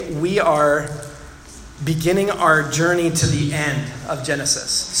today we are beginning our journey to the end of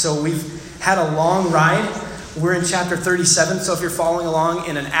Genesis. So we've had a long ride. We're in chapter 37, so if you're following along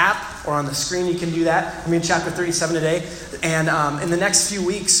in an app or on the screen, you can do that. I'm in chapter 37 today, and in the next few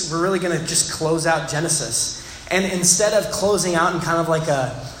weeks, we're really going to just close out Genesis. And instead of closing out in kind of like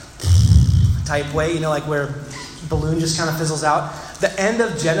a type way, like where balloon just kind of fizzles out, the end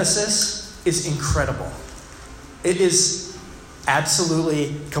of Genesis is incredible. It is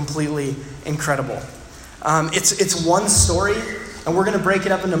absolutely, completely incredible. It's one story, and we're going to break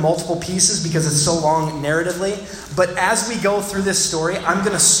it up into multiple pieces because it's so long narratively. But as we go through this story, I'm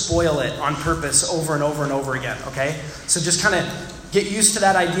going to spoil it on purpose over and over and over again, okay? So just kind of get used to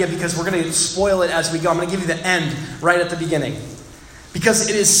that idea because we're going to spoil it as we go. I'm going to give you the end right at the beginning because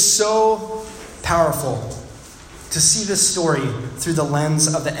it is so powerful to see this story through the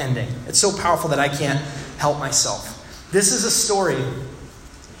lens of the ending. It's so powerful that I can't help myself. This is a story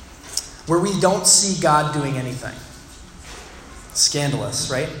where we don't see God doing anything. Scandalous,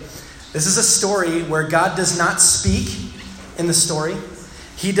 right? This is a story where God does not speak in the story.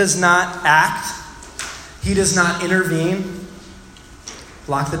 He does not act. He does not intervene.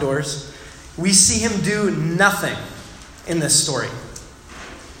 Lock the doors. We see him do nothing in this story.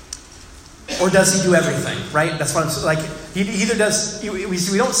 Or does he do everything, right? That's what I'm saying. Like, he either does,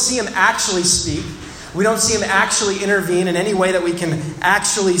 we don't see him actually speak. We don't see him actually intervene in any way that we can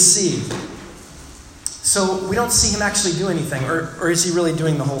actually see. So we don't see him actually do anything, or is he really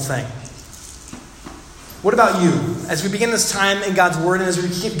doing the whole thing? What about you? As we begin this time in God's Word and as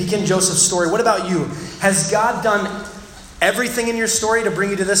we begin Joseph's story, what about you? Has God done everything in your story to bring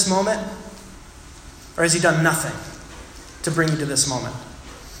you to this moment? Or has he done nothing to bring you to this moment?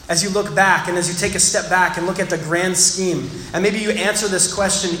 As you look back and as you take a step back and look at the grand scheme, and maybe you answer this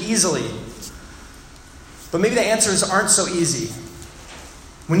question easily, but maybe the answers aren't so easy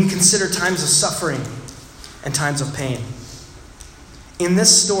when you consider times of suffering and times of pain. In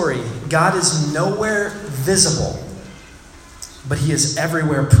this story, God is nowhere visible, but he is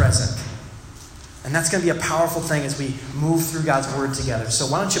everywhere present. And that's going to be a powerful thing as we move through God's Word together. So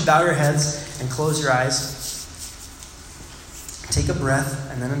why don't you bow your heads and close your eyes. Take a breath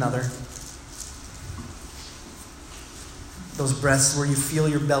and then another. Those breaths where you feel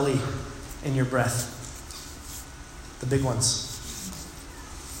your belly in your breath. The big ones.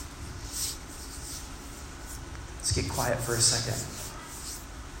 Let's get quiet for a second.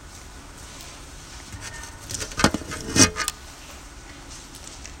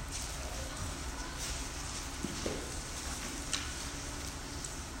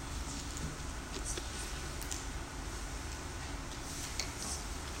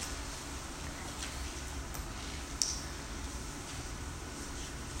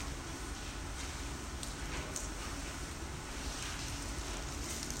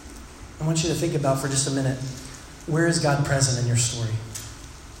 I want you to think about for just a minute, where is God present in your story?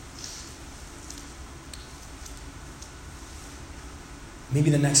 Maybe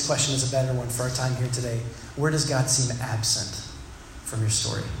the next question is a better one for our time here today. Where does God seem absent from your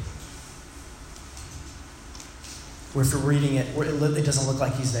story? Where if you're reading it, it doesn't look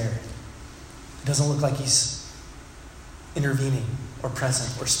like he's there. It doesn't look like he's intervening or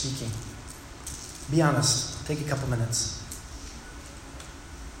present or speaking. Be honest. Take a couple minutes.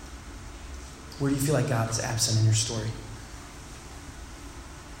 Where do you feel like God is absent in your story?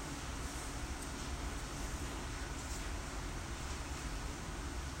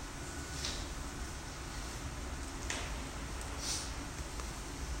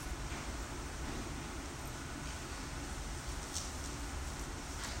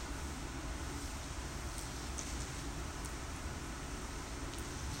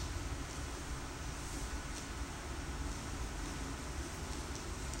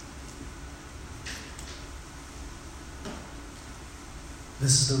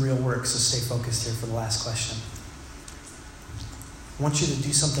 This is the real work, so stay focused here for the last question. I want you to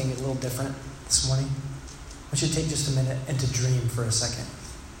do something a little different this morning. I want you to take just a minute and to dream for a second.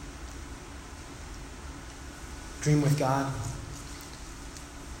 Dream with God.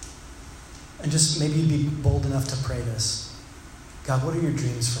 And just maybe be bold enough to pray this. God, what are your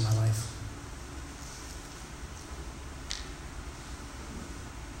dreams for my life?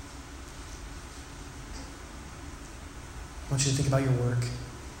 I want you to think about your work,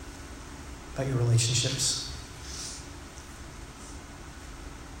 about your relationships.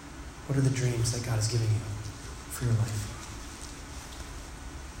 What are the dreams that God has given you for your life?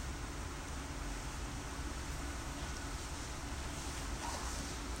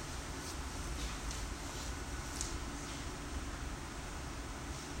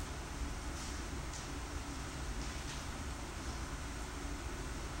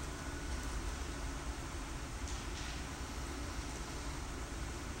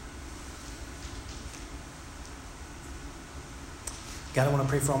 God, I want to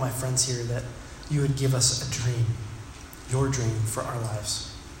pray for all my friends here that you would give us a dream, your dream for our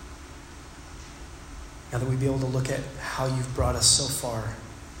lives. Now that we'd be able to look at how you've brought us so far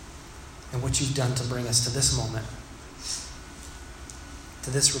and what you've done to bring us to this moment,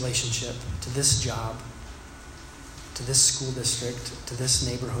 to this relationship, to this job, to this school district, to this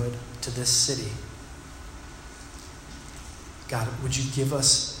neighborhood, to this city. God, would you give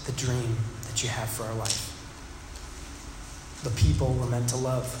us the dream that you have for our life? The people we're meant to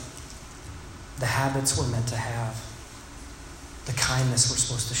love, the habits we're meant to have, the kindness we're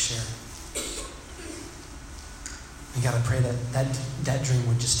supposed to share. And God, I pray that dream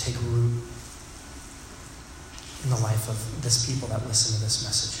would just take root in the life of this people that listen to this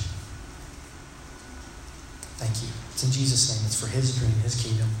message. Thank you. It's in Jesus' name. It's for his dream, his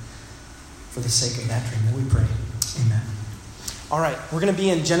kingdom. For the sake of that dream that we pray. Amen. All right, we're going to be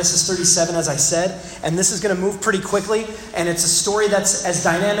in Genesis 37, as I said, and this is going to move pretty quickly, and it's a story that's as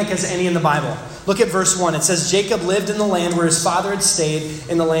dynamic as any in the Bible. Look at verse 1. It says, Jacob lived in the land where his father had stayed,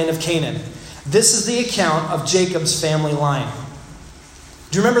 in the land of Canaan. This is the account of Jacob's family line.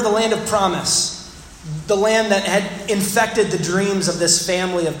 Do you remember the land of promise? The land that had infected the dreams of this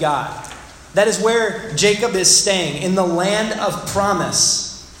family of God. That is where Jacob is staying, in the land of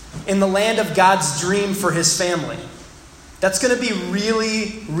promise, in the land of God's dream for his family. That's going to be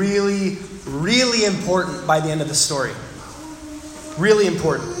really, really, really important by the end of the story. Really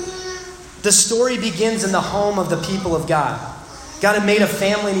important. The story begins in the home of the people of God. God had made a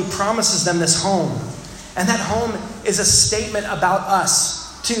family and he promises them this home. And that home is a statement about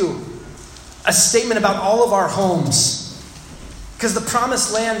us, too. A statement about all of our homes. Because the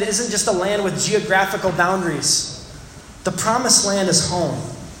promised land isn't just a land with geographical boundaries. The promised land is home.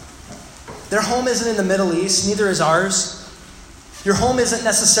 Their home isn't in the Middle East, neither is ours. Your home isn't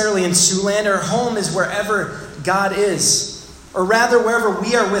necessarily in Siouxland. Our home is wherever God is. Or rather, wherever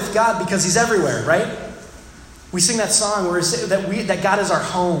we are with God, because he's everywhere, right? We sing that song where that God is our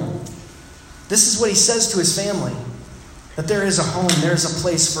home. This is what he says to his family. That there is a home, there is a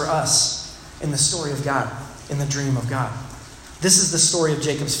place for us in the story of God, in the dream of God. This is the story of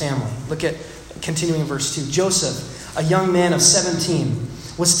Jacob's family. Look at, continuing in verse 2. Joseph, a young man of 17,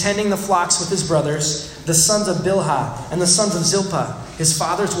 was tending the flocks with his brothers, the sons of Bilhah and the sons of Zilpah, his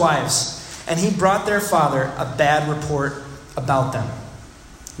father's wives, and he brought their father a bad report about them.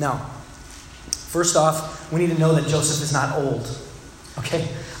 Now, first off, we need to know that Joseph is not old. Okay?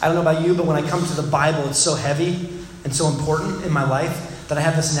 I don't know about you, but when I come to the Bible, it's so heavy and so important in my life that I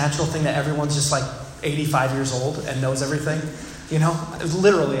have this natural thing that everyone's just like 85 years old and knows everything. You know,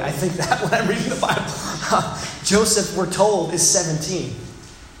 literally, I think that when I'm reading the Bible. Joseph, we're told, is 17.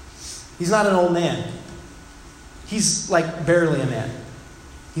 He's not an old man. He's like barely a man.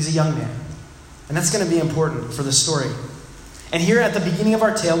 He's a young man. And that's going to be important for the story. And here at the beginning of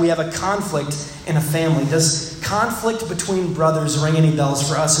our tale, we have a conflict in a family. Does conflict between brothers ring any bells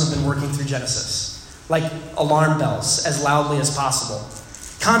for us who've been working through Genesis? Like alarm bells, as loudly as possible.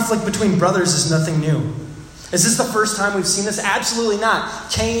 Conflict between brothers is nothing new. Is this the first time we've seen this? Absolutely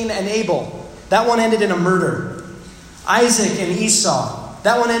not. Cain and Abel. That one ended in a murder. Isaac and Esau.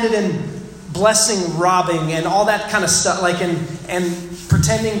 That one ended in blessing, robbing, and all that kind of stuff, like and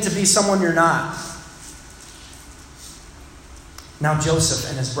pretending to be someone you're not. Now Joseph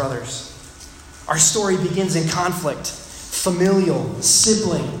and his brothers. Our story begins in conflict. Familial,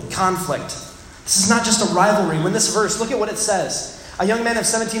 sibling conflict. This is not just a rivalry. When this verse, look at what it says. A young man of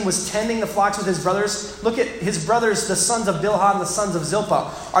 17 was tending the flocks with his brothers. Look at his brothers, the sons of Bilhah and the sons of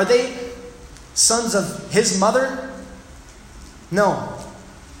Zilpah. Are they sons of his mother? No.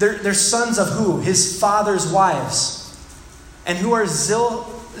 They're sons of who? His father's wives. And who are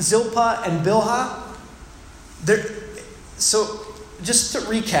Zilpah and Bilhah? So, just to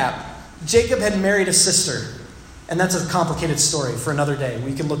recap, Jacob had married a sister. And that's a complicated story for another day.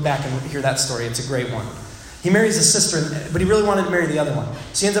 We can look back and hear that story. It's a great one. He marries a sister, but he really wanted to marry the other one.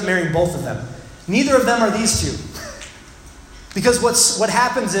 So he ends up marrying both of them. Neither of them are these two. Because what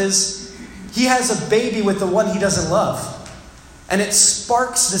happens is, he has a baby with the one he doesn't love. And it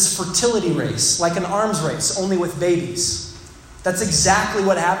sparks this fertility race, like an arms race, only with babies. That's exactly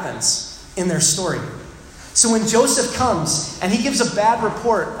what happens in their story. So when Joseph comes and he gives a bad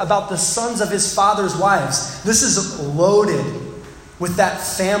report about the sons of his father's wives, this is loaded with that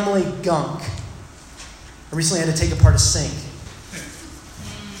family gunk. I recently had to take apart a sink.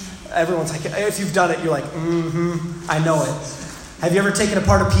 Everyone's like, if you've done it, you're like, I know it. Have you ever taken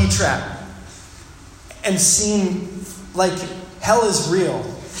apart a P-trap and seen, like, hell is real?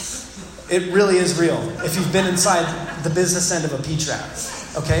 It really is real. If you've been inside the business end of a P-trap,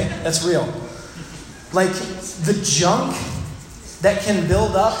 okay? That's real. Like, the junk that can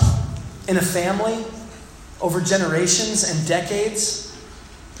build up in a family over generations and decades,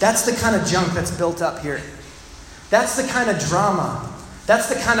 that's the kind of junk that's built up here. That's the kind of drama. That's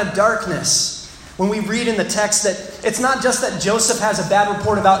the kind of darkness. When we read in the text that it's not just that Joseph has a bad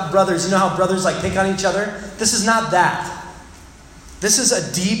report about brothers. You know how brothers like pick on each other? This is not that. This is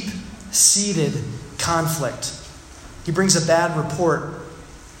a deep-seated conflict. He brings a bad report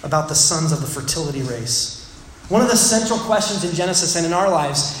about the sons of the fertility race. One of the central questions in Genesis and in our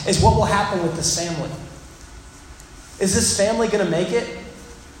lives is what will happen with this family? Is this family going to make it?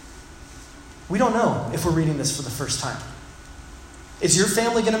 We don't know if we're reading this for the first time. Is your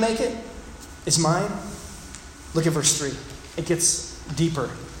family going to make it? Is mine? Look at verse 3. It gets deeper.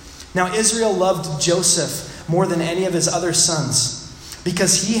 Now Israel loved Joseph more than any of his other sons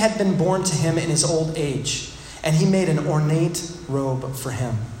because he had been born to him in his old age, and he made an ornate robe for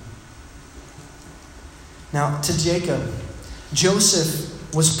him. Now, to Jacob,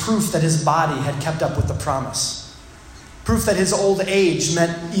 Joseph was proof that his body had kept up with the promise. Proof that his old age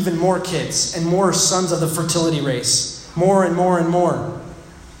meant even more kids and more sons of the fertility race. More and more and more.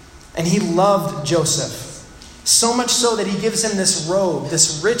 And he loved Joseph. So much so that he gives him this robe,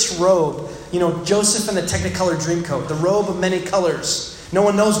 this rich robe. You know, Joseph in the Technicolor Dreamcoat, the robe of many colors. No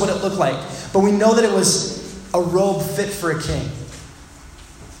one knows what it looked like. But we know that it was a robe fit for a king.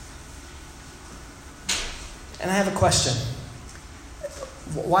 And I have a question.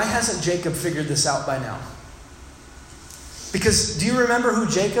 Why hasn't Jacob figured this out by now? Because do you remember who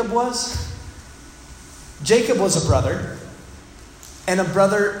Jacob was? Jacob was a brother, and a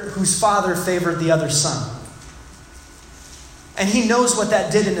brother whose father favored the other son. And he knows what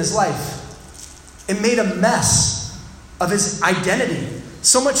that did in his life. It made a mess of his identity.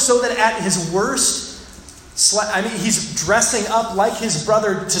 So much so that at his worst, he's dressing up like his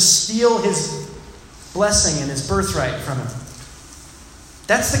brother to steal his blessing and his birthright from him.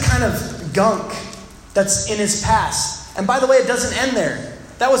 That's the kind of gunk that's in his past. And by the way, it doesn't end there.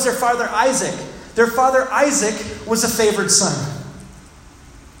 That was their father Isaac. Their father Isaac was a favored son.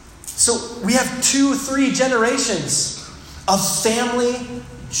 So we have 2-3 generations of family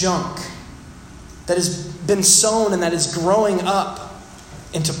junk that has been sown and that is growing up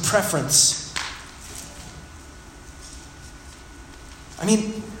into preference. I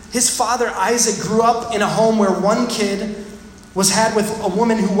mean, his father Isaac grew up in a home where one kid was had with a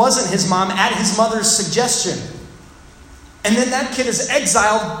woman who wasn't his mom at his mother's suggestion. And then that kid is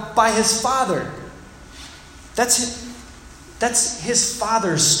exiled by his father. That's his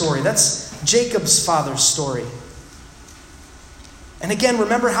father's story. That's Jacob's father's story. And again,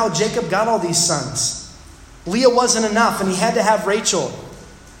 remember how Jacob got all these sons. Leah wasn't enough, and he had to have Rachel.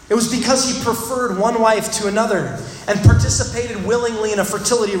 It was because he preferred one wife to another and participated willingly in a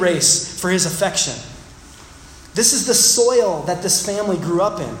fertility race for his affection. This is the soil that this family grew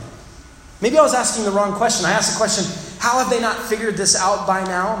up in. Maybe I was asking the wrong question. I asked the question, how have they not figured this out by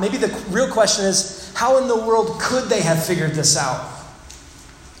now? Maybe the real question is, how in the world could they have figured this out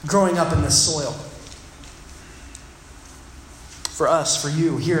growing up in this soil? For us, for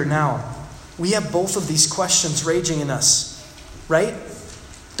you, here now, we have both of these questions raging in us, right?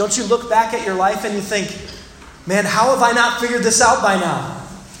 Don't you look back at your life and you think, man, how have I not figured this out by now?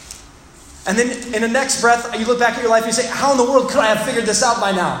 And then in the next breath, you look back at your life and you say, how in the world could I have figured this out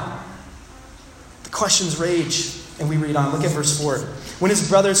by now? The questions rage, and we read on. Look at verse 4. When his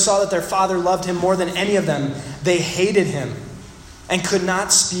brothers saw that their father loved him more than any of them, they hated him and could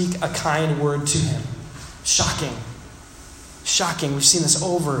not speak a kind word to him. Shocking. Shocking. We've seen this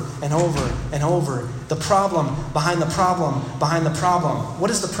over and over and over. The problem behind the problem behind the problem. What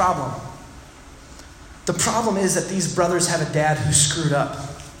is the problem? The problem is that these brothers have a dad who screwed up.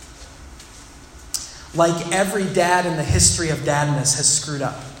 Like every dad in the history of dadness has screwed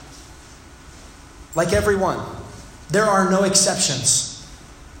up. Like everyone. There are no exceptions.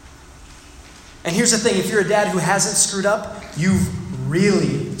 And here's the thing. If you're a dad who hasn't screwed up, you've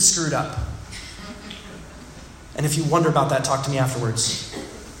really screwed up. And if you wonder about that, talk to me afterwards.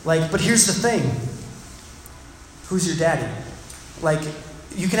 But here's the thing. Who's your daddy?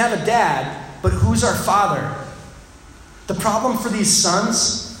 You can have a dad, but who's our father? The problem for these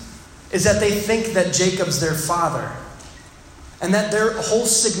sons is that they think that Jacob's their father. And that their whole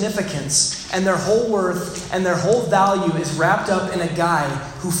significance and their whole worth and their whole value is wrapped up in a guy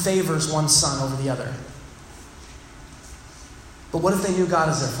who favors one son over the other. But what if they knew God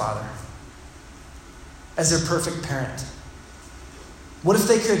as their father? As their perfect parent? What if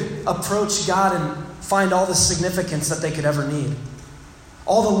they could approach God and find all the significance that they could ever need?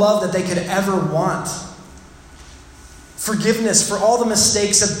 All the love that they could ever want? Forgiveness for all the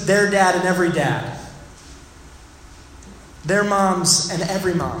mistakes of their dad and every dad? their moms, and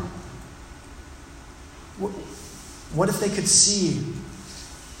every mom. What if they could see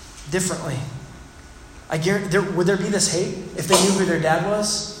differently? I guarantee, would there be this hate if they knew who their dad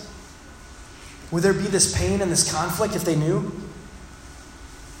was? Would there be this pain and this conflict if they knew?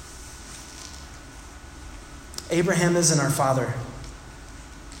 Abraham isn't our father.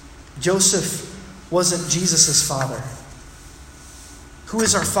 Joseph wasn't Jesus' father. Who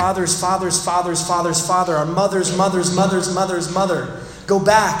is our father's father's father's father's father? Our mother's mother's mother's mother's mother. Go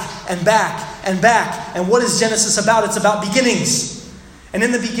back and back and back. And what is Genesis about? It's about beginnings. And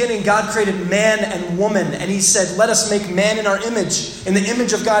in the beginning, God created man and woman. And he said, let us make man in our image. In the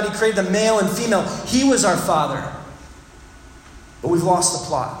image of God, he created the male and female. He was our father. But we've lost the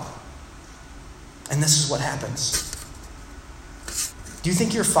plot. And this is what happens. Do you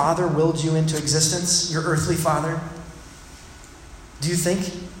think your father willed you into existence? Your earthly father? Do you think?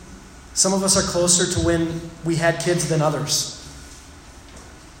 Some of us are closer to when we had kids than others.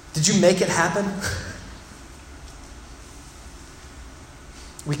 Did you make it happen?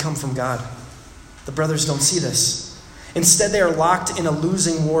 We come from God. The brothers don't see this. Instead, they are locked in a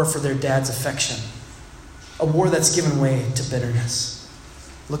losing war for their dad's affection. A war that's given way to bitterness.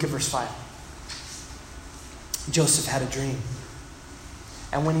 Look at verse 5. Joseph had a dream.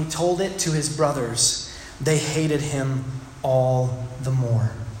 And when he told it to his brothers, they hated him all the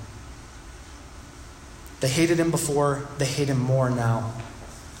more. They hated him before, they hate him more now.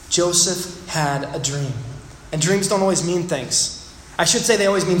 Joseph had a dream. And dreams don't always mean things. I should say they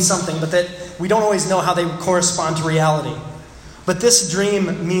always mean something, but that we don't always know how they correspond to reality. But this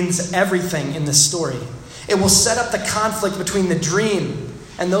dream means everything in this story. It will set up the conflict between the dream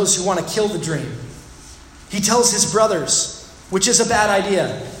and those who want to kill the dream. He tells his brothers, which is a bad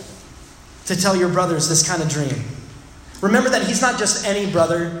idea, to tell your brothers this kind of dream. Remember that he's not just any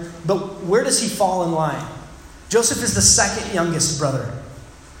brother, but where does he fall in line? Joseph is the second youngest brother.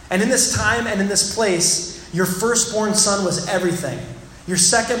 And in this time and in this place, your firstborn son was everything. Your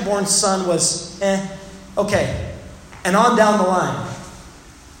secondborn son was, okay. And on down the line.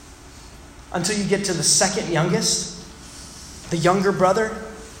 Until you get to the second youngest, the younger brother.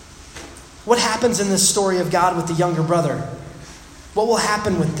 What happens in this story of God with the younger brother? What will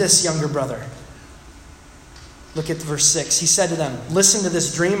happen with this younger brother? Look at verse 6. He said to them, listen to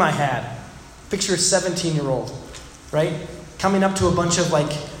this dream I had. Picture a 17-year-old, right? Coming up to a bunch of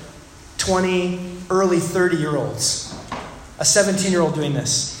 20, early 30-year-olds. A 17-year-old doing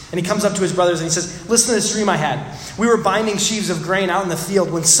this. And he comes up to his brothers and he says, listen to this dream I had. We were binding sheaves of grain out in the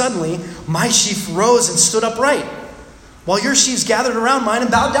field when suddenly my sheaf rose and stood upright, while your sheaves gathered around mine and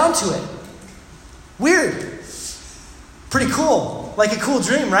bowed down to it. Weird. Pretty cool. Like a cool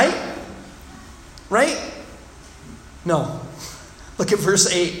dream, right? Right? No. Look at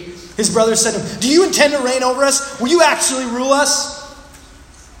verse 8. His brothers said to him, do you intend to reign over us? Will you actually rule us?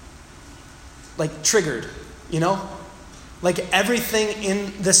 Triggered, everything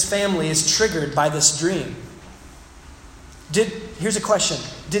in this family is triggered by this dream. Here's a question.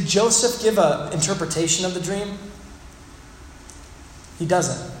 Did Joseph give an interpretation of the dream? He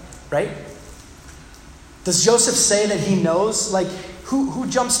doesn't, right? Does Joseph say that he knows? Who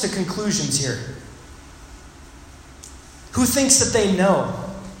jumps to conclusions here? Who thinks that they know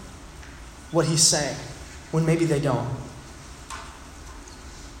what he's saying when maybe they don't?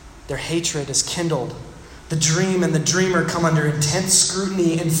 Their hatred is kindled. The dream and the dreamer come under intense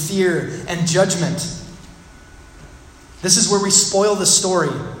scrutiny and fear and judgment. This is where we spoil the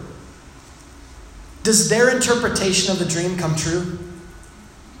story. Does their interpretation of the dream come true?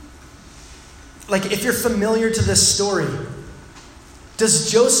 If you're familiar to this story, does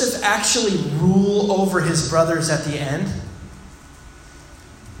Joseph actually rule over his brothers at the end?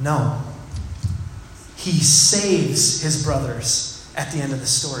 No. He saves his brothers at the end of the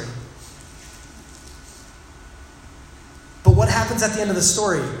story. But what happens at the end of the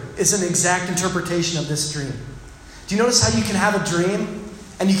story is an exact interpretation of this dream. Do you notice how you can have a dream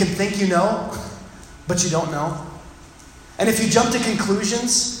and you can think you know, but you don't know? And if you jump to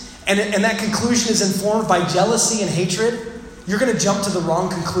conclusions, and that conclusion is informed by jealousy and hatred, you're going to jump to the wrong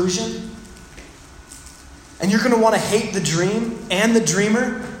conclusion. And you're going to want to hate the dream and the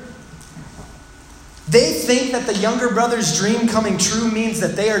dreamer. They think that the younger brother's dream coming true means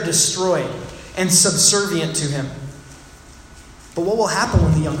that they are destroyed and subservient to him. But what will happen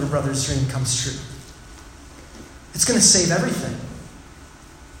when the younger brother's dream comes true? It's going to save everything.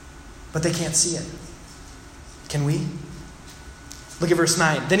 But they can't see it. Can we? Look at verse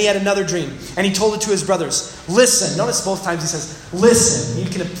 9. Then he had another dream, and he told it to his brothers. Listen. Notice both times he says, listen. You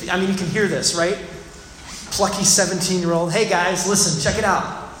can hear this, right? Plucky 17-year-old. Hey guys, listen, check it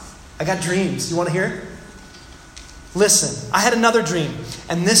out. I got dreams. You want to hear? Listen, I had another dream,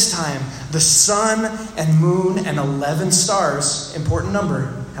 and this time the sun and moon and 11 stars, important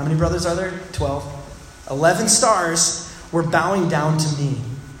number. How many brothers are there? 12. 11 stars were bowing down to me.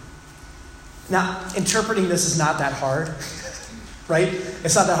 Now, interpreting this is not that hard, right?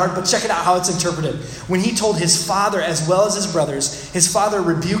 It's not that hard, but check it out how it's interpreted. When he told his father as well as his brothers, his father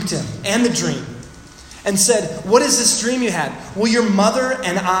rebuked him and the dream and said, "What is this dream you had? Will your mother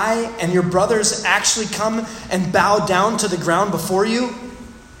and I and your brothers actually come and bow down to the ground before you?"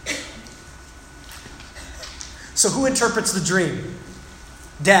 So who interprets the dream?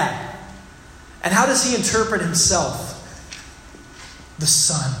 Dad. And how does he interpret himself? The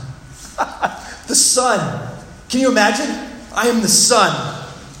son. The son. Can you imagine? I am the son.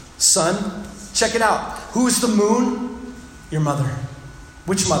 Son, check it out. Who's the moon? Your mother.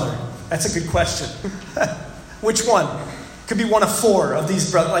 Which mother? That's a good question. Which one? Could be one of 4 of these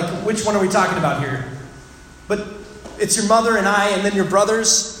brothers. Like, which one are we talking about here? But it's your mother and I, and then your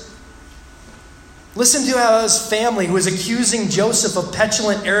brothers. Listen to how his family, who is accusing Joseph of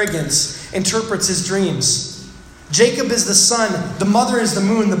petulant arrogance, interprets his dreams. Jacob is the sun, the mother is the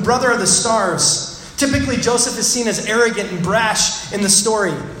moon, the brother are the stars. Typically, Joseph is seen as arrogant and brash in the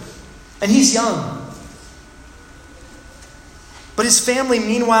story, and he's young. But his family,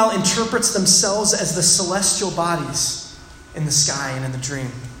 meanwhile, interprets themselves as the celestial bodies in the sky and in the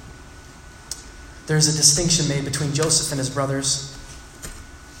dream. There's a distinction made between Joseph and his brothers.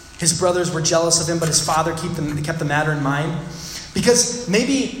 His brothers were jealous of him, but his father kept the matter in mind. Because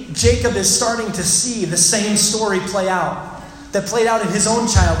maybe Jacob is starting to see the same story play out that played out in his own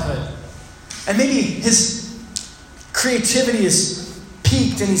childhood. And maybe his creativity is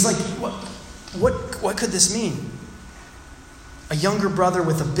peaked and he's like, what could this mean? A younger brother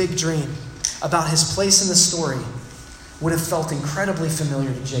with a big dream about his place in the story would have felt incredibly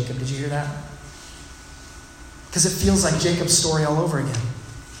familiar to Jacob. Did you hear that? Because it feels like Jacob's story all over again.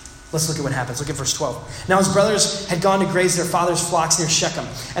 Let's look at what happens. Look at verse 12. Now his brothers had gone to graze their father's flocks near Shechem.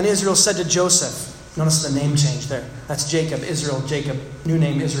 And Israel said to Joseph, notice the name change there. That's Jacob, Israel, Jacob, new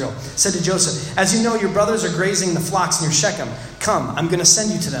name Israel. Said to Joseph, "As you know, your brothers are grazing the flocks near Shechem. Come, I'm going to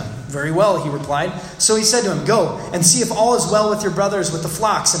send you to them." "Very well," he replied. So he said to him, "Go and see if all is well with your brothers with the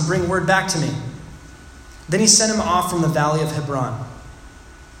flocks and bring word back to me." Then he sent him off from the valley of Hebron.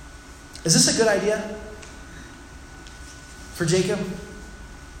 Is this a good idea for Jacob?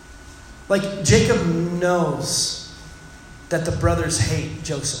 Like, Jacob knows that the brothers hate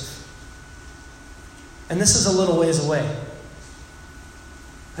Joseph. And this is a little ways away.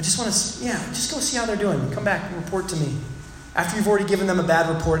 I just want to, just go see how they're doing. Come back and report to me. After you've already given them a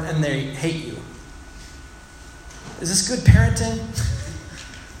bad report and they hate you. Is this good parenting?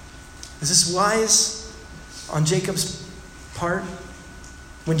 Is this wise on Jacob's part?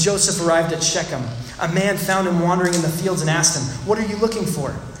 When Joseph arrived at Shechem, a man found him wandering in the fields and asked him, "What are you looking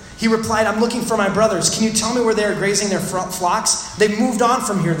for?" He replied, "I'm looking for my brothers. Can you tell me where they are grazing their flocks?" "They've moved on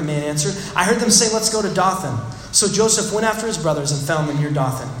from here," the man answered. "I heard them say, 'Let's go to Dothan.'" So Joseph went after his brothers and found them near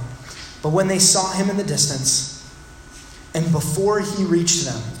Dothan. But when they saw him in the distance, and before he reached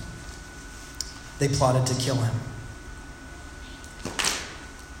them, they plotted to kill him.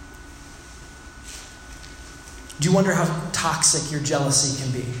 Do you wonder how toxic your jealousy can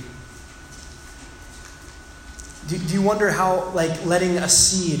be? Do you wonder how, letting a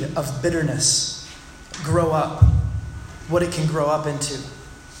seed of bitterness grow up, what it can grow up into?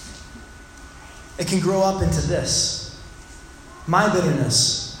 It can grow up into this. My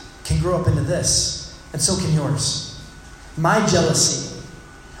bitterness can grow up into this, and so can yours. My jealousy,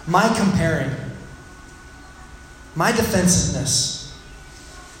 my comparing, my defensiveness,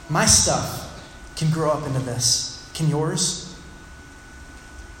 my stuff can grow up into this. Can yours?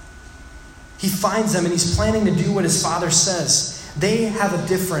 He finds them and he's planning to do what his father says. They have a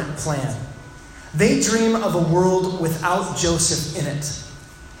different plan. They dream of a world without Joseph in it.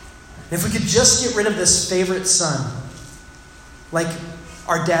 And if we could just get rid of this favorite son,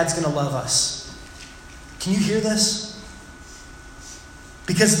 our dad's going to love us. Can you hear this?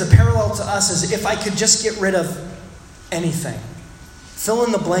 Because the parallel to us is if I could just get rid of anything. Fill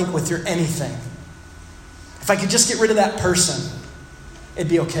in the blank with your anything. If I could just get rid of that person, it'd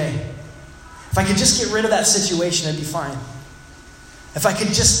be okay. If I could just get rid of that situation, it'd be fine. If I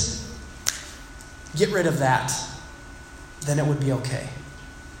could just get rid of that, then it would be okay.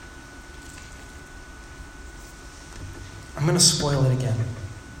 I'm going to spoil it again.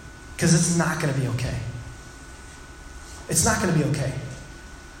 Because it's not going to be okay. It's not going to be okay.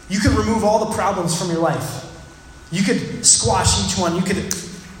 You could remove all the problems from your life. You could squash each one. You could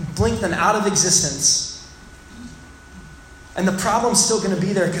blink them out of existence. And the problem's still going to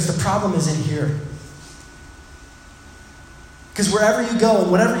be there because the problem is in here. Because wherever you go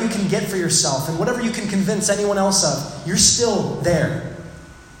and whatever you can get for yourself and whatever you can convince anyone else of, you're still there.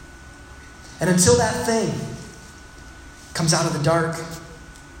 And until that thing comes out of the dark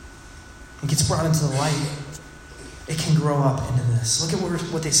and gets brought into the light, it can grow up into this. Look at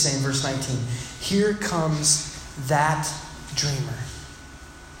what they say in verse 19. Here comes that dreamer.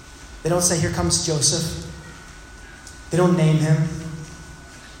 They don't say, here comes Joseph. They don't name him.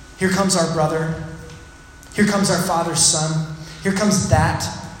 Here comes our brother. Here comes our father's son. Here comes that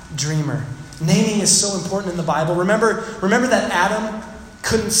dreamer. Naming is so important in the Bible. Remember that Adam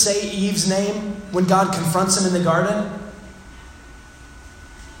couldn't say Eve's name when God confronts him in the garden?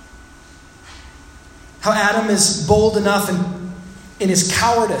 How Adam is bold enough in his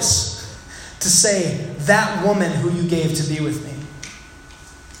cowardice to say, that woman who you gave to be with me.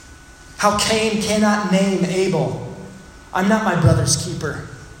 How Cain cannot name Abel. I'm not my brother's keeper.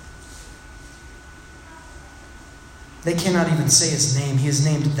 They cannot even say his name. He is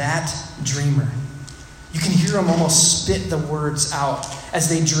named that dreamer. You can hear him almost spit the words out as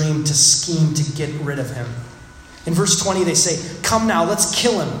they dream to scheme to get rid of him. In verse 20 they say, come now, let's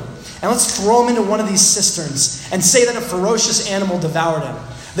kill him. And let's throw him into one of these cisterns and say that a ferocious animal devoured him.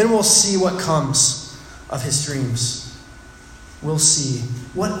 Then we'll see what comes of his dreams. We'll see.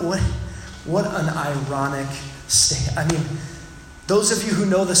 What an ironic state. I mean, those of you who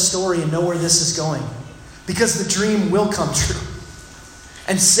know the story and know where this is going, because the dream will come true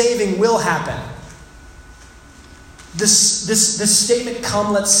and saving will happen. This statement,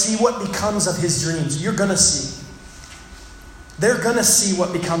 come, let's see what becomes of his dreams. You're going to see. They're going to see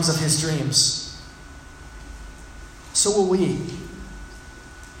what becomes of his dreams. So will we.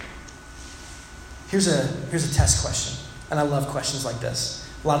 Here's a test question. And I love questions like this.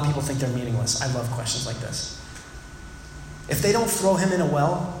 A lot of people think they're meaningless. I love questions like this. If they don't throw him in a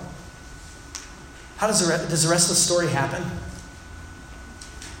well, how does the rest of the story happen?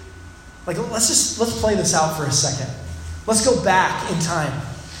 Like, let's play this out for a second. Let's go back in time.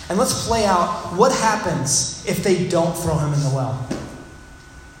 And let's play out what happens if they don't throw him in the well.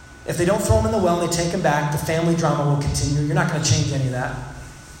 If they don't throw him in the well and they take him back, the family drama will continue. You're not going to change any of that.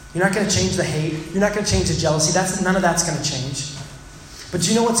 You're not going to change the hate. You're not going to change the jealousy. None of that's going to change. But do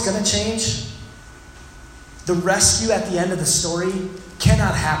you know what's going to change? The rescue at the end of the story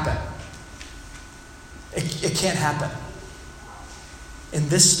cannot happen. It can't happen in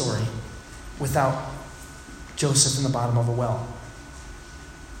this story without Joseph in the bottom of a well.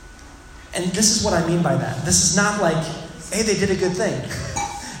 And this is what I mean by that. This is not like, hey, they did a good thing.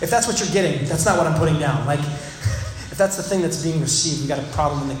 If that's what you're getting, that's not what I'm putting down. Like, if that's the thing that's being received, we got a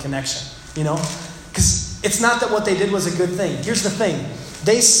problem in the connection, you know? Because it's not that what they did was a good thing. Here's the thing.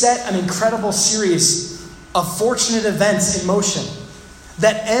 They set an incredible series of fortunate events in motion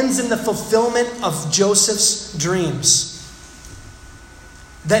that ends in the fulfillment of Joseph's dreams.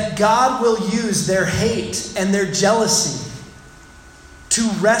 That God will use their hate and their jealousy to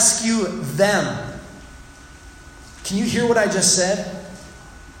rescue them. Can you hear what I just said?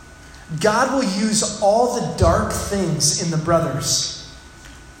 God will use all the dark things in the brothers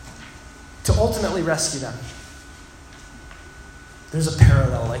to ultimately rescue them. There's a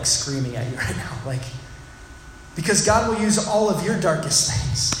parallel like screaming at you right now. Because God will use all of your darkest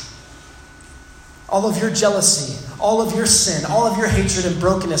things. All of your jealousy, all of your sin, all of your hatred and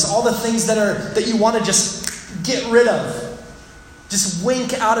brokenness, all the things that you want to just get rid of. Just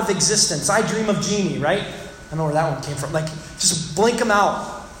wink out of existence. I dream of Jeannie, right? I don't know where that one came from. Just blink them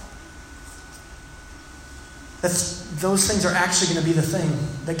out. Those things are actually going to be the thing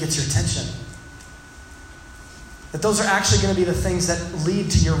that gets your attention. That those are actually going to be the things that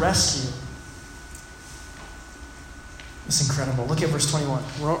lead to your rescue. It's incredible. Look at verse 21.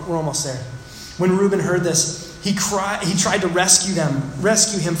 We're almost there. When Reuben heard this, he tried to rescue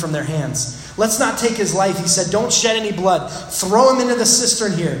him from their hands. Let's not take his life, he said. Don't shed any blood. Throw him into the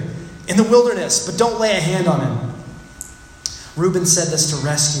cistern here in the wilderness, but don't lay a hand on him. Reuben said this to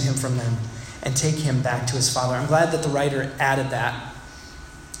rescue him from them and take him back to his father. I'm glad that the writer added that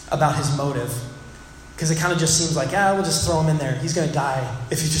about his motive. Because it kind of just seems like, we'll just throw him in there. He's going to die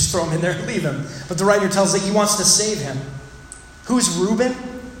if you just throw him in there and leave him. But the writer tells that he wants to save him. Who's Reuben?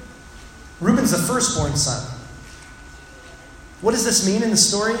 Reuben's the firstborn son. What does this mean in the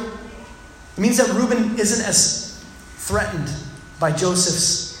story? It means that Reuben isn't as threatened by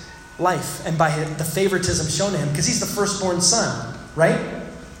Joseph's life and by the favoritism shown to him because he's the firstborn son, right?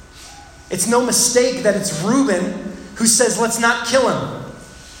 It's no mistake that it's Reuben who says, let's not kill him.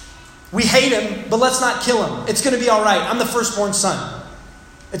 We hate him, but let's not kill him. It's going to be all right. I'm the firstborn son.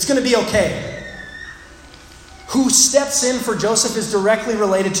 It's going to be okay. Who steps in for Joseph is directly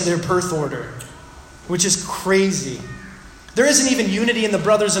related to their birth order, which is crazy. There isn't even unity in the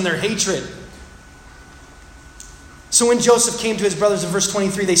brothers and their hatred. So when Joseph came to his brothers in verse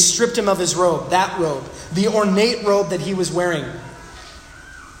 23, they stripped him of his robe, that robe, the ornate robe that he was wearing.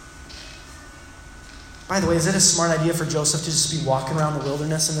 By the way, is it a smart idea for Joseph to just be walking around the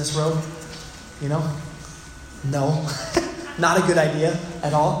wilderness in this robe? You know? No. Not a good idea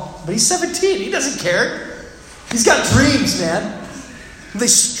at all. But he's 17. He doesn't care. He's got dreams, man. They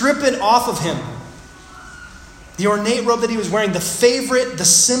strip it off of him. The ornate robe that he was wearing, the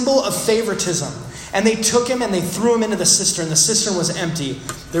symbol of favoritism. And they took him and they threw him into the cistern. The cistern was empty.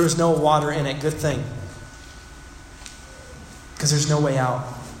 There was no water in it. Good thing. Because there's no way out.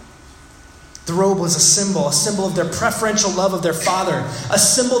 The robe was a symbol of their preferential love of their father. A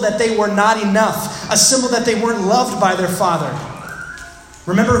symbol that they were not enough. A symbol that they weren't loved by their father.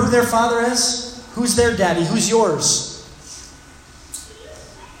 Remember who their father is? Who's their daddy? Who's yours?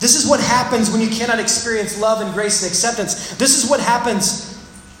 This is what happens when you cannot experience love and grace and acceptance. This is what happens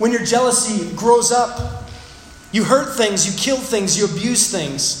when your jealousy grows up. You hurt things, you kill things, you abuse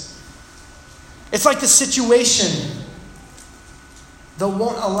things. It's like the situation that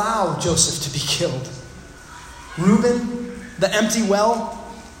won't allow Joseph to be killed. Reuben, the empty well.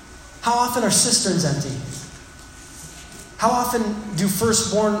 How often are cisterns empty? How often do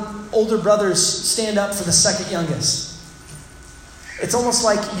firstborn older brothers stand up for the second youngest? It's almost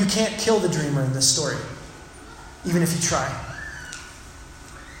like you can't kill the dreamer in this story, even if you try.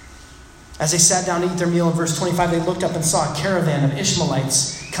 As they sat down to eat their meal in verse 25, they looked up and saw a caravan of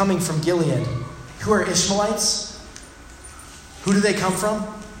Ishmaelites coming from Gilead. Who are Ishmaelites? Who do they come from?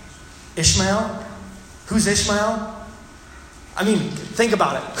 Ishmael? Who's Ishmael? I mean, think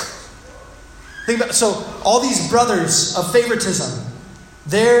about it. So all these brothers of favoritism,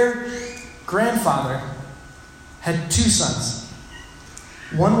 their grandfather had two sons.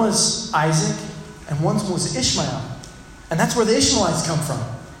 One was Isaac and one was Ishmael. And that's where the Ishmaelites come from.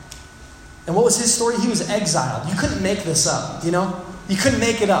 And what was his story? He was exiled. You couldn't make this up, you know? You couldn't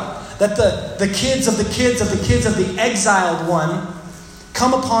make it up. That the kids of the kids of the kids of the exiled one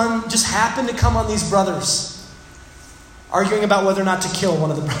just happened to come on these brothers, arguing about whether or not to kill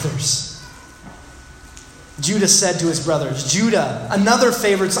one of the brothers. Judah said to his brothers, Judah, another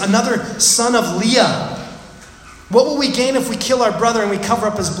son of Leah, what will we gain if we kill our brother and we cover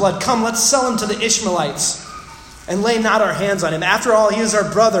up his blood? Come, let's sell him to the Ishmaelites and lay not our hands on him. After all, he is our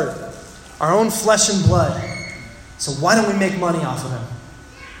brother, our own flesh and blood. So why don't we make money off of him?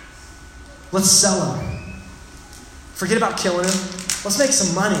 Let's sell him. Forget about killing him. Let's make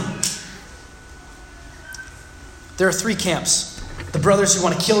some money. There are three camps. The brothers who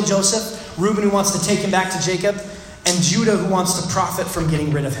want to kill Joseph, Reuben who wants to take him back to Jacob, and Judah who wants to profit from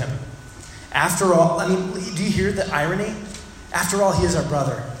getting rid of him. After all, I mean, do you hear the irony? After all, he is our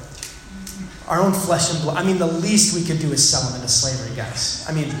brother. Our own flesh and blood. I mean, the least we could do is sell him into slavery, guys.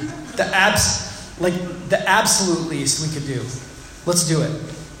 I mean, the absolute least we could do. Let's do it.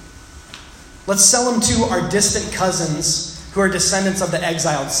 Let's sell him to our distant cousins who are descendants of the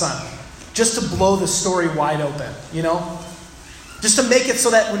exiled son. Just to blow the story wide open, you know? Just to make it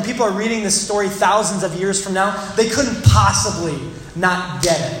so that when people are reading this story thousands of years from now, they couldn't possibly not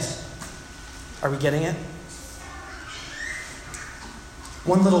get it. Are we getting it?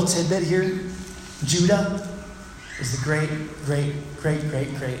 One little tidbit here. Judah is the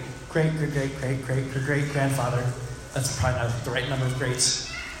great-great-great-great-great-great-great-great-great-grandfather. That's probably not the right number of greats.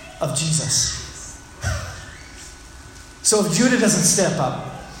 Of Jesus. So if Judah doesn't step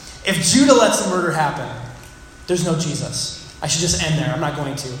up, if Judah lets the murder happen, there's no Jesus. I should just end there. I'm not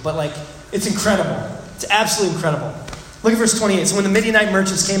going to. But it's incredible. It's absolutely incredible. Look at verse 28. So when the Midianite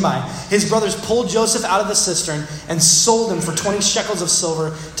merchants came by, his brothers pulled Joseph out of the cistern and sold him for 20 shekels of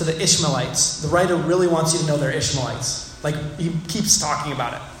silver to the Ishmaelites. The writer really wants you to know they're Ishmaelites. He keeps talking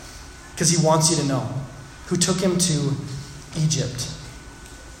about it because he wants you to know. Who took him to Egypt.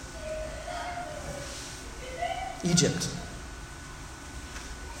 Egypt.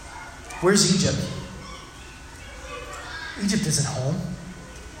 Where's Egypt? Egypt isn't home,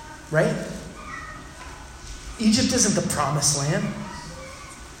 right? Egypt isn't the promised land.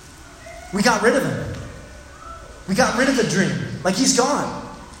 We got rid of him. We got rid of the dream. He's gone.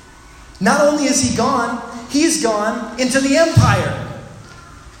 Not only is he gone, he's gone into the empire.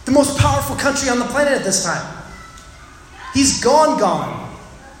 The most powerful country on the planet at this time. He's gone.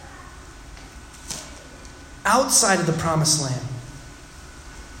 Outside of the promised land.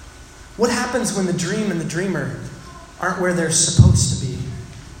 What happens when the dream and the dreamer aren't where they're supposed to be?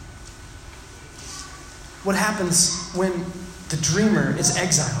 What happens when the dreamer is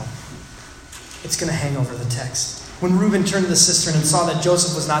exiled? It's going to hang over the text. When Reuben turned to the cistern and saw that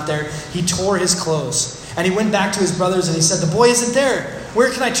Joseph was not there, he tore his clothes. And he went back to his brothers and he said, "The boy isn't there. Where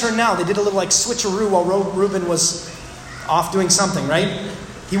can I turn now?" They did a little like switcheroo while Reuben was off doing something, right?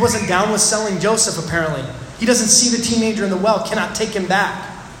 He wasn't down with selling Joseph, apparently. He doesn't see the teenager in the well, cannot take him back.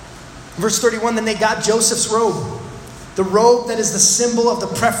 Verse 31, then they got Joseph's robe, the robe that is the symbol of the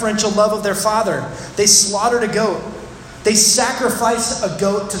preferential love of their father. They slaughtered a goat. They sacrificed a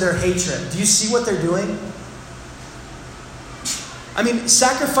goat to their hatred. Do you see what they're doing? I mean,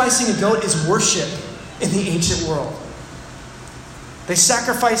 sacrificing a goat is worship in the ancient world. They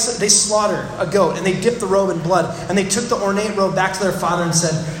slaughter a goat, and they dip the robe in blood, and they took the ornate robe back to their father and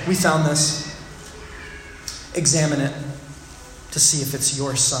said, "We found this. Examine it to see if it's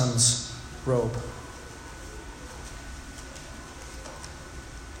your son's robe."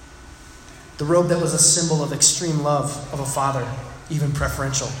 The robe that was a symbol of extreme love of a father, even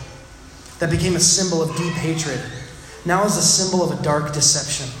preferential, that became a symbol of deep hatred, now is a symbol of a dark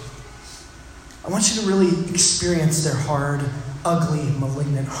deception. I want you to really experience their hard, ugly,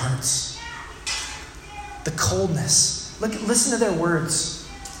 malignant hearts. The coldness. Listen to their words.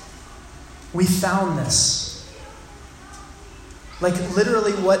 "We found this." Like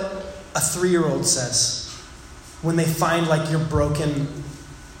literally what a 3-year-old says when they find like your broken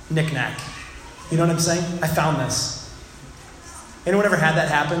knickknack. You know what I'm saying? "I found this." Anyone ever had that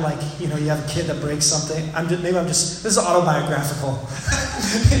happen? Like, you have a kid that breaks something. This is autobiographical.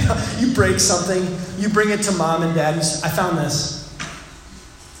 You break something, you bring it to mom and dad, you say, "I found this."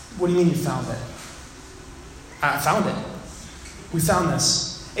 What do you mean you found it? "I found it. We found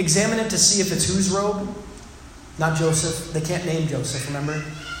this." Examine it to see if it's whose robe? Not Joseph. They can't name Joseph, remember?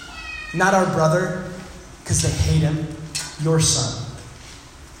 Not our brother, because they hate him. Your son.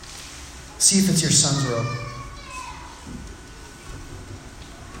 See if it's your son's robe.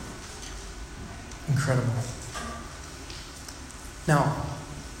 Incredible. Now,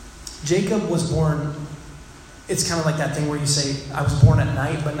 Jacob was born, it's kind of like that thing where you say, "I was born at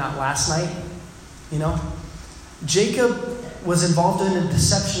night, but not last night." Jacob was involved in a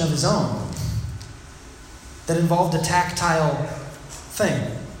deception of his own that involved a tactile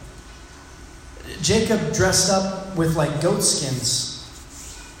thing. Jacob dressed up with like goat skins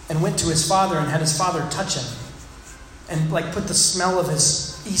and went to his father and had his father touch him and like put the smell of his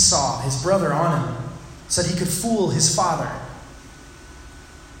Esau, his brother, on him so that he could fool his father.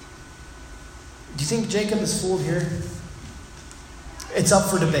 Do you think Jacob is fooled here? It's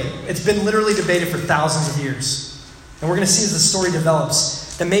up for debate. It's been literally debated for thousands of years. And we're going to see as the story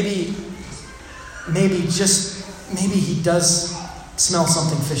develops that maybe he does smell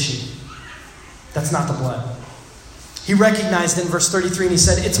something fishy. That's not the blood. He recognized in verse 33 and he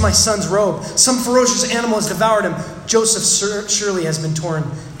said, "It's my son's robe. Some ferocious animal has devoured him. Joseph surely has been torn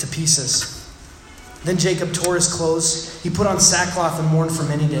to pieces." Then Jacob tore his clothes. He put on sackcloth and mourned for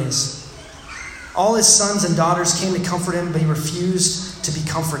many days. All his sons and daughters came to comfort him, but he refused to be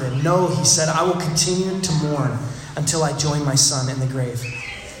comforted. "No," he said, "I will continue to mourn until I join my son in the grave."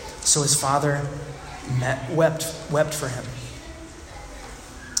 So his father wept for him.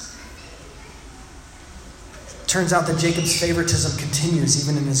 Turns out that Jacob's favoritism continues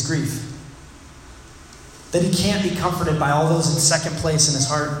even in his grief. That he can't be comforted by all those in second place in his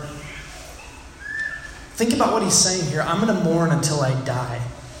heart. Think about what he's saying here. "I'm going to mourn until I die."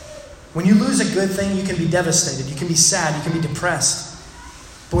 When you lose a good thing, you can be devastated. You can be sad. You can be depressed.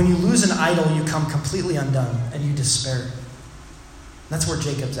 But when you lose an idol, you come completely undone and you despair. That's where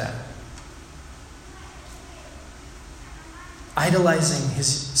Jacob's at. Idolizing his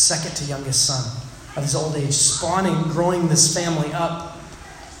second to youngest son of his old age, growing this family up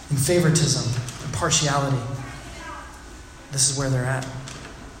in favoritism and partiality. This is where they're at.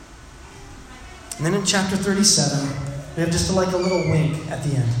 And then in chapter 37, we have just a little wink at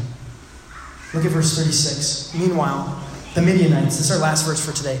the end. Look at verse 36. "Meanwhile, the Midianites," this is our last verse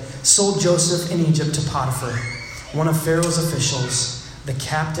for today, "sold Joseph in Egypt to Potiphar, one of Pharaoh's officials, the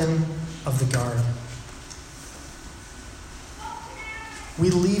captain of the guard." We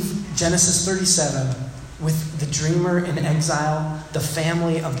leave Genesis 37 with the dreamer in exile, the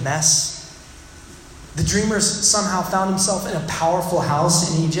family a mess. The dreamer somehow found himself in a powerful house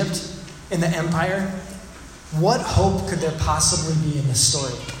in Egypt, in the empire. What hope could there possibly be in this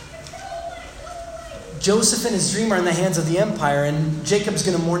story? Joseph and his dream are in the hands of the empire, and Jacob's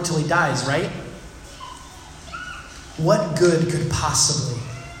going to mourn till he dies, right? What good could possibly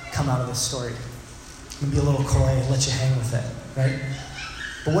come out of this story? I'm going to be a little coy and let you hang with it, right?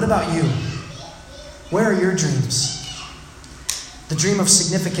 But what about you? Where are your dreams? The dream of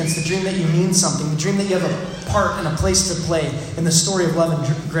significance, the dream that you mean something, the dream that you have a part and a place to play in the story of love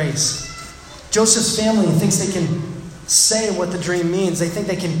and grace. Joseph's family thinks they can say what the dream means. They think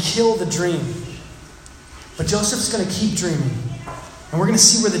they can kill the dream. But Joseph's going to keep dreaming. And we're going to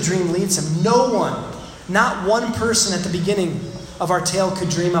see where the dream leads him. No one, not one person at the beginning of our tale could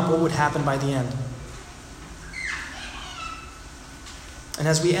dream up what would happen by the end. And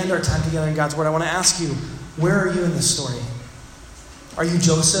as we end our time together in God's Word, I want to ask you, where are you in this story? Are you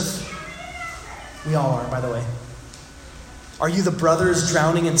Joseph? We all are, by the way. Are you the brothers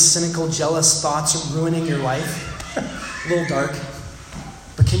drowning in cynical, jealous thoughts ruining your life? A little dark.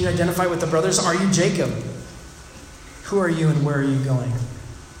 But can you identify with the brothers? Are you Jacob? Who are you and where are you going?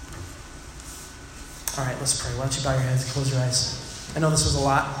 All right, let's pray. Why don't you bow your heads and close your eyes? I know this was a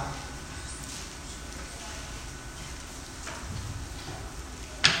lot.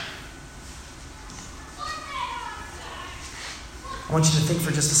 I want you to think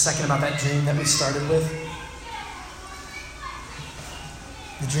for just a second about that dream that we started with.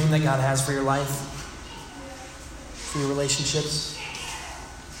 The dream that God has for your life, for your relationships.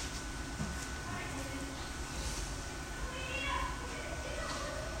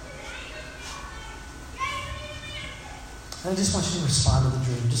 And I just want you to respond to the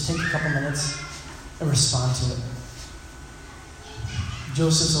dream. Just take a couple minutes and respond to it.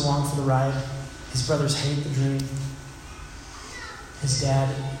 Joseph's along for the ride. His brothers hate the dream. His dad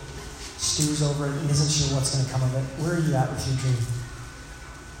stews over it and isn't sure what's going to come of it. Where are you at with your dream?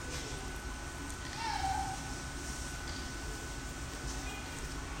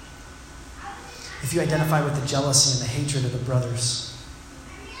 If you identify with the jealousy and the hatred of the brothers,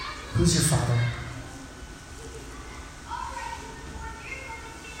 who's your father?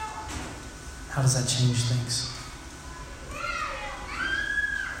 How does that change things?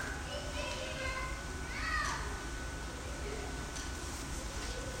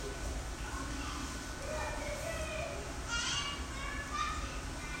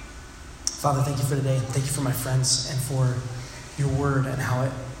 Father, thank you for today. Thank you for my friends and for your word and how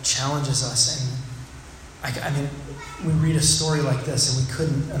it challenges us. And I mean, we read a story like this and we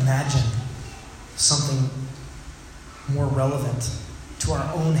couldn't imagine something more relevant to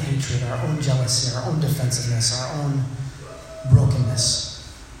our own hatred, our own jealousy, our own defensiveness, our own brokenness.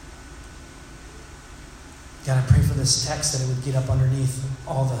 God, I pray for this text that it would get up underneath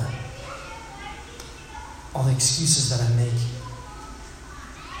all the excuses that I make.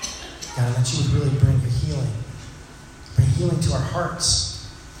 God, that you would really bring healing to our hearts,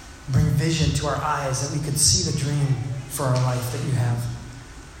 bring vision to our eyes, that we could see the dream for our life that you have,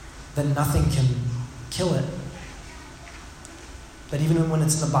 that nothing can kill it, that even when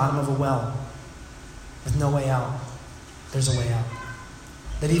it's in the bottom of a well with no way out, there's a way out,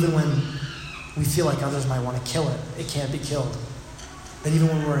 that even when we feel like others might want to kill it, it can't be killed, that even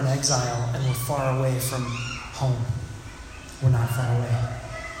when we're in exile and we're far away from home, we're not far away.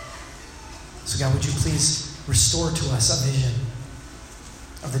 So God, would you please restore to us a vision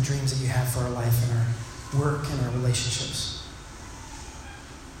of the dreams that you have for our life and our work and our relationships.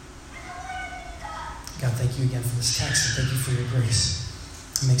 God, thank you again for this text and thank you for your grace.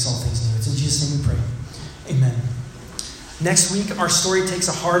 It makes all things new. It's in Jesus' name we pray. Amen. Next week, our story takes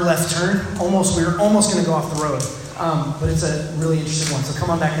a hard left turn. We're almost going to go off the road. But it's a really interesting one. So come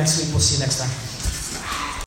on back next week. We'll see you next time.